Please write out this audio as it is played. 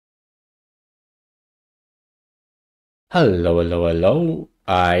Hello.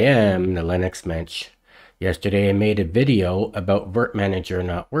 I am the Linux Mensch. Yesterday I made a video about Virt-Manager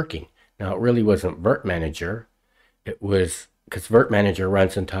not working. Now it really wasn't Virt-Manager. It was because Virt-Manager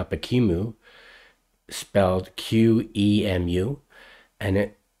runs on top of Qemu, spelled Qemu,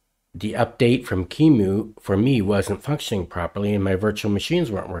 and the update from Qemu for me wasn't functioning properly and my virtual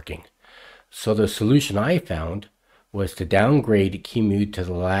machines weren't working. So the solution I found was to downgrade Qemu to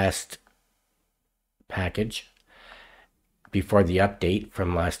the last package before the update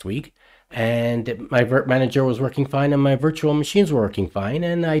from last week, and my Virt-Manager was working fine and my virtual machines were working fine,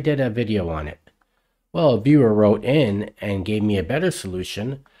 and I did a video on it. Well, a viewer wrote in and gave me a better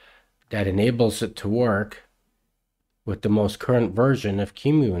solution that enables it to work with the most current version of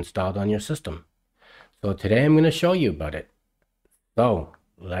Qemu installed on your system. So today I'm going to show you about it. So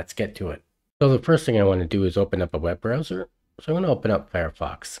let's get to it. So the first thing I want to do is open up a web browser. So I'm going to open up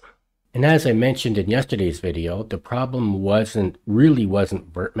Firefox. And as I mentioned in yesterday's video, the problem wasn't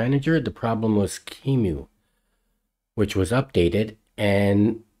Virt-Manager. The problem was Qemu, which was updated,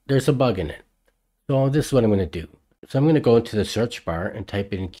 and there's a bug in it. So this is what I'm going to do. So I'm going to go into the search bar and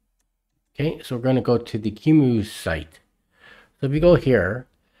type in. Okay, so we're going to go to the Qemu site. So if you go here,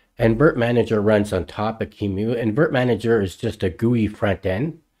 and Virt-Manager runs on top of Qemu, and Virt-Manager is just a GUI front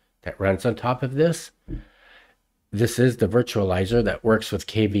end that runs on top of this. This is the virtualizer that works with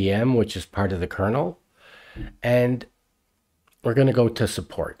KVM, which is part of the kernel. And we're going to go to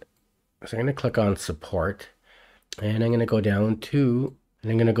support. So I'm going to click on support, and I'm going to go down to,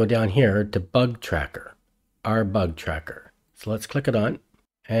 and I'm going to go down here to bug tracker, our bug tracker. So let's click it on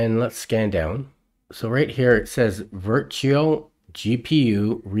and let's scan down. So right here it says Virtual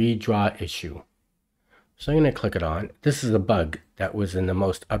GPU redraw issue. So I'm going to click it on. This is a bug that was in the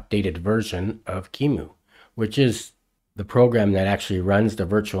most updated version of Qemu, which is the program that actually runs the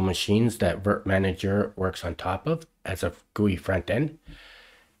virtual machines that Virt-Manager works on top of as a GUI front end.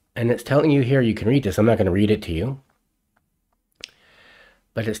 And it's telling you here, you can read this. I'm not going to read it to you.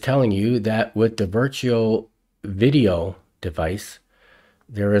 But it's telling you that with the virtual video device,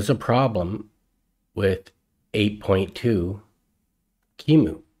 there is a problem with 8.2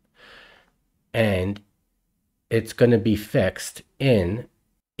 Qemu. And it's going to be fixed in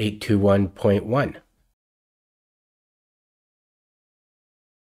 821.1.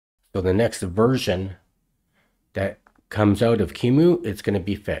 So the next version that comes out of Qemu, it's going to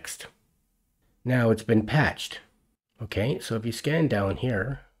be fixed. Now it's been patched. Okay, so if you scan down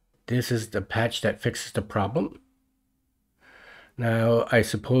here, this is the patch that fixes the problem. Now, I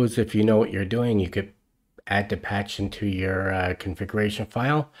suppose if you know what you're doing, you could add the patch into your configuration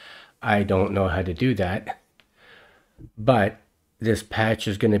file. I don't know how to do that, but this patch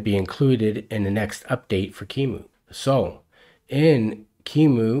is going to be included in the next update for Qemu. So in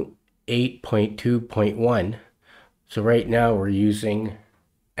Qemu 8.2.1, so right now we're using,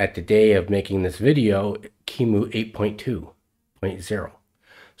 at the day of making this video, Qemu 8.2.0.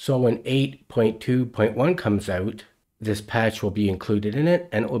 So when 8.2.1 comes out, this patch will be included in it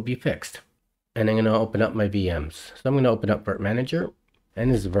and it will be fixed. And I'm going to open up my VMs. So I'm going to open up Virt-Manager,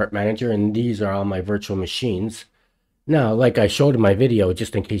 and this is Virt-Manager, and these are all my virtual machines. Now, like I showed in my video,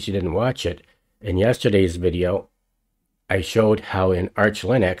 just in case you didn't watch it, in yesterday's video, I showed how in Arch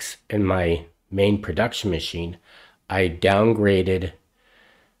Linux, in my main production machine, I downgraded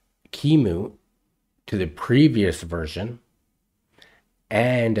Qemu to the previous version,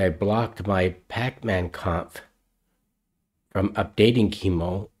 and I blocked my pacman-conf from updating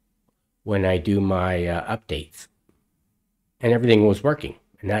Qemu when I do my updates. And everything was working,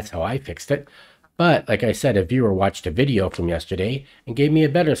 and that's how I fixed it. But like I said, a viewer watched a video from yesterday and gave me a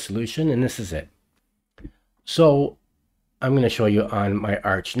better solution, and this is it. So I'm going to show you on my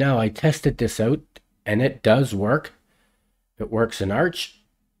Arch. Now, I tested this out, and it does work. It works in Arch,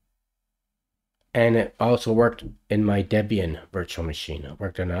 and it also worked in my Debian virtual machine. It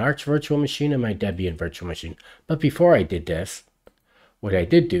worked on an Arch virtual machine and my Debian virtual machine. But before I did this, what I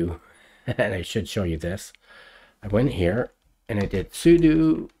did do, and I should show you this, I went here, and I did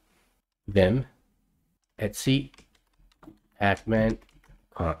sudo vim etc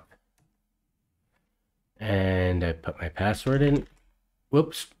pacman-conf. And I put my password in.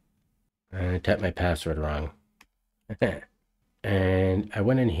 Whoops. I typed my password wrong. And I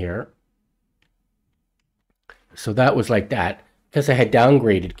went in here. So that was like that, because I had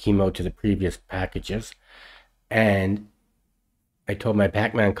downgraded Qemu to the previous packages. And I told my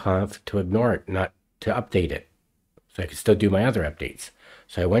pacman-conf to ignore it, not to update it, so I could still do my other updates.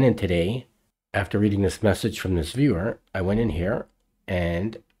 So I went in today, after reading this message from this viewer, I went in here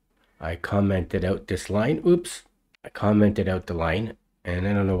and I commented out this line. Oops. I commented out the line, and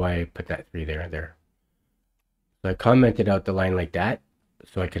I don't know why I put that 3 there. So I commented out the line like that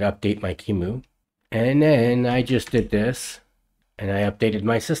so I could update my Qemu. And then I just did this and I updated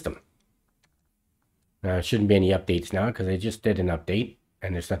my system. Now, it shouldn't be any updates now because I just did an update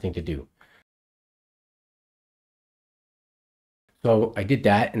and there's nothing to do. So I did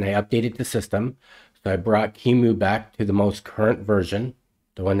that and I updated the system. So I brought Qemu back to the most current version,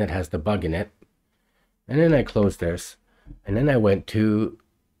 the one that has the bug in it. And then I closed this. And then I went to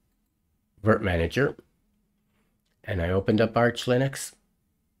Virt-Manager and I opened up Arch Linux.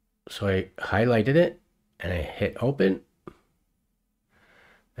 So I highlighted it and I hit open.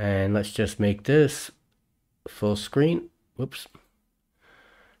 And let's just make this full screen. Whoops.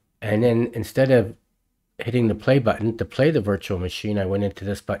 And then instead of hitting the play button to play the virtual machine, I went into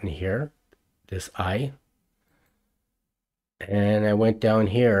this button here, this I, and I went down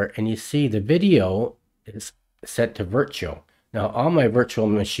here and you see the video is set to virtual. Now all my virtual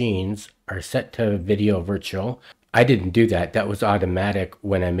machines are set to video virtual. I didn't do that. That was automatic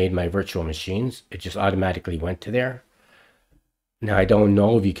when I made my virtual machines. It just automatically went to there. Now I don't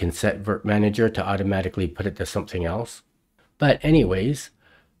know if you can set Virt-Manager to automatically put it to something else. But anyways,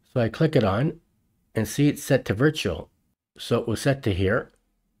 so I click it on and see it's set to virtual. So it was set to here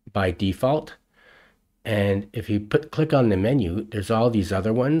by default. And if you click on the menu, there's all these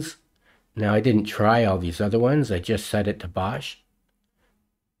other ones. Now I didn't try all these other ones. I just set it to Bosch.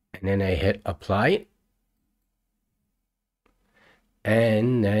 And then I hit apply.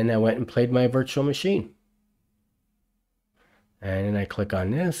 And then I went and played my virtual machine. And then I click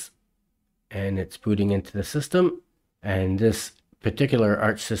on this and it's booting into the system. And this particular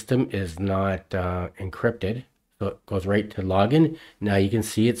Arch system is not encrypted, so it goes right to login. Now you can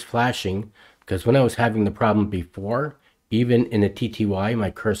see it's flashing because when I was having the problem before, even in the TTY,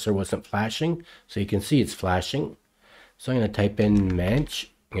 my cursor wasn't flashing. So you can see it's flashing. So I'm going to type in mensch.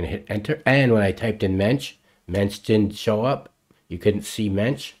 I'm going to hit enter. And when I typed in mensch didn't show up. You couldn't see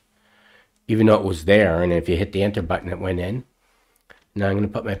mensch, even though it was there. And if you hit the enter button, it went in. Now I'm going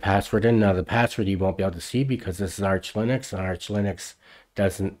to put my password in. Now the password you won't be able to see because this is Arch Linux. And Arch Linux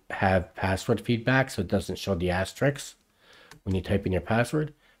doesn't have password feedback, so it doesn't show the asterisks when you type in your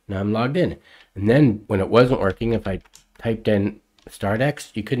password. Now I'm logged in. And then when it wasn't working, if I typed in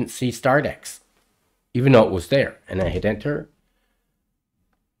startx, you couldn't see startx, even though it was there. And I hit enter.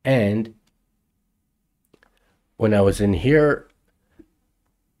 And when I was in here,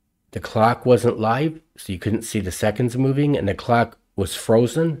 the clock wasn't live, so you couldn't see the seconds moving, and the clock was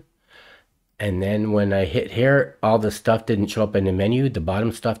frozen. And then when I hit here, all the stuff didn't show up in the menu. The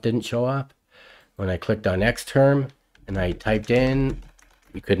bottom stuff didn't show up. When I clicked on Xterm and I typed in,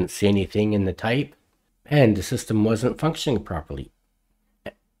 you couldn't see anything in the type, and the system wasn't functioning properly.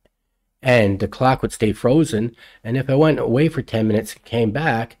 And the clock would stay frozen, and if I went away for 10 minutes and came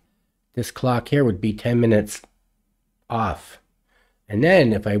back, this clock here would be 10 minutes off. And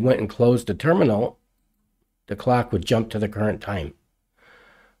then if I went and closed the terminal, the clock would jump to the current time.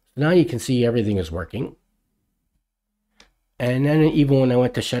 So now you can see everything is working. And then even when I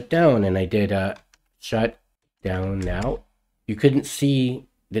went to shut down and I did shut down now, you couldn't see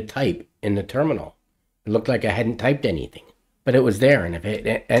the type in the terminal. It looked like I hadn't typed anything, but it was there. And if I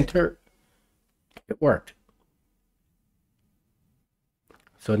hit enter, it worked.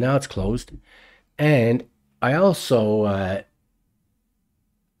 So now it's closed. And I also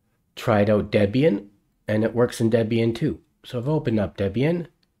tried out Debian, and it works in Debian too. So I've opened up Debian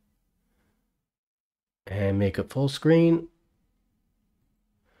and make it full screen.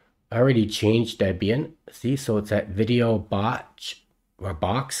 I already changed Debian. See, so it's at video box or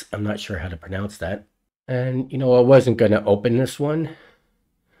box. I'm not sure how to pronounce that. And you know, I wasn't going to open this one,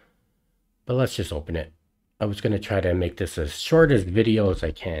 but let's just open it. I was going to try to make this as short as video as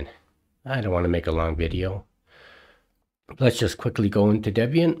I can. I don't want to make a long video. Let's just quickly go into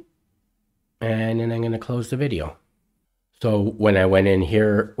Debian, and then I'm going to close the video. So when I went in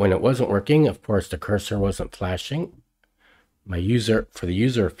here, when it wasn't working, of course, the cursor wasn't flashing. My user, for the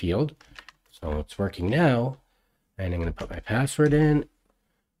user field. So it's working now. And I'm going to put my password in.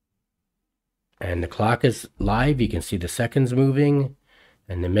 And the clock is live. You can see the seconds moving.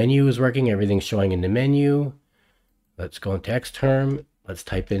 And the menu is working. Everything's showing in the menu. Let's go into Xterm. Let's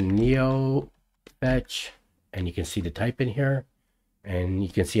type in neo fetch. And you can see the type in here. And you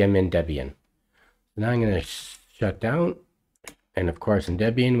can see I'm in Debian. So now I'm going to shut down. And of course, in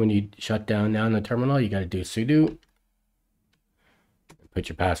Debian, when you shut down now in the terminal, you got to do sudo. Put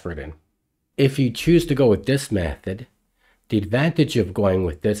your password in. If you choose to go with this method, the advantage of going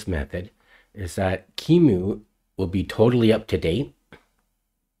with this method is that Qemu will be totally up to date,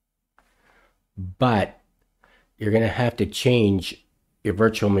 but you're going to have to change your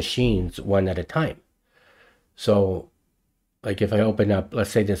virtual machines one at a time. So like if I open up,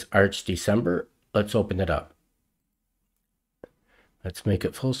 let's say this Arch December, let's open it up. Let's make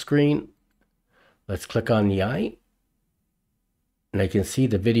it full screen. Let's click on the eye. And I can see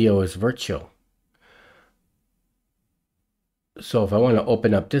the video is virtual. So if I want to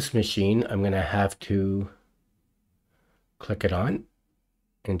open up this machine, I'm going to have to click it on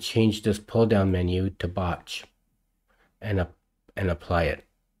and change this pull down menu to botch and apply it.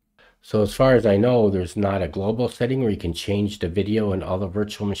 So as far as I know, there's not a global setting where you can change the video and all the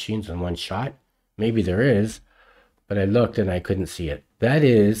virtual machines in one shot. Maybe there is, but I looked and I couldn't see it. That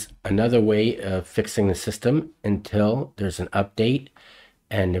is another way of fixing the system until there's an update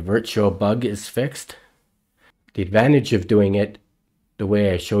and the virtual bug is fixed. The advantage of doing it the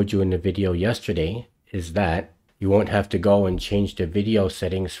way I showed you in the video yesterday is that you won't have to go and change the video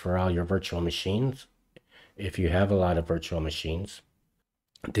settings for all your virtual machines if you have a lot of virtual machines.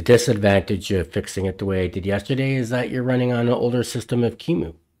 The disadvantage of fixing it the way I did yesterday is that you're running on an older system of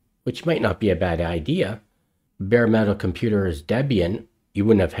Qemu, which might not be a bad idea. Bare metal computer is Debian, you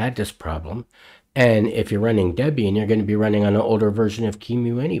wouldn't have had this problem. And if you're running Debian, you're going to be running on an older version of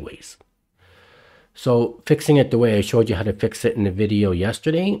Qemu anyways. So fixing it the way I showed you how to fix it in the video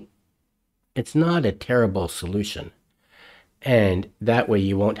yesterday, it's not a terrible solution. And that way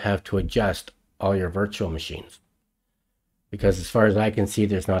you won't have to adjust all your virtual machines. Because as far as I can see,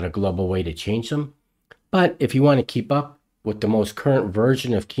 there's not a global way to change them. But if you want to keep up with the most current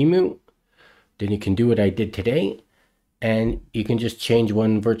version of Qemu, then you can do what I did today. And you can just change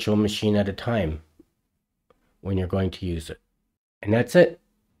one virtual machine at a time when you're going to use it. And that's it.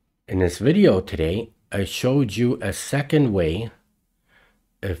 In this video today, I showed you a second way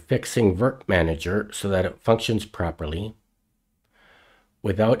of fixing Virt-Manager so that it functions properly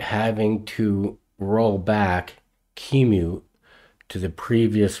without having to roll back Qemu to the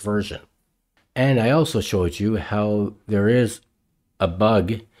previous version. And I also showed you how there is a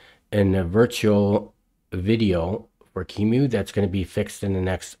bug in the virtual video for Qemu that's going to be fixed in the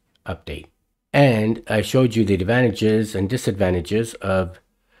next update. And I showed you the advantages and disadvantages of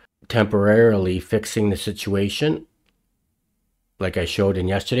temporarily fixing the situation like I showed in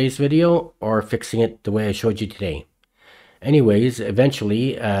yesterday's video, or fixing it the way I showed you today. Anyways,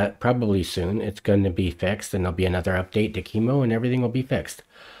 eventually, probably soon, it's going to be fixed and there'll be another update to Qemu and everything will be fixed.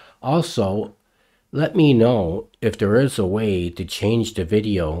 Also, let me know if there is a way to change the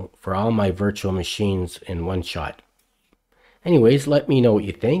video for all my virtual machines in one shot. Anyways, let me know what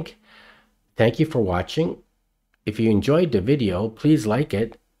you think. Thank you for watching. If you enjoyed the video, please like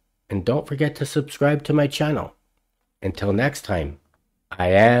it and don't forget to subscribe to my channel. Until next time, I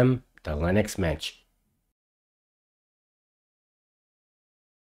am the Linux Mensch.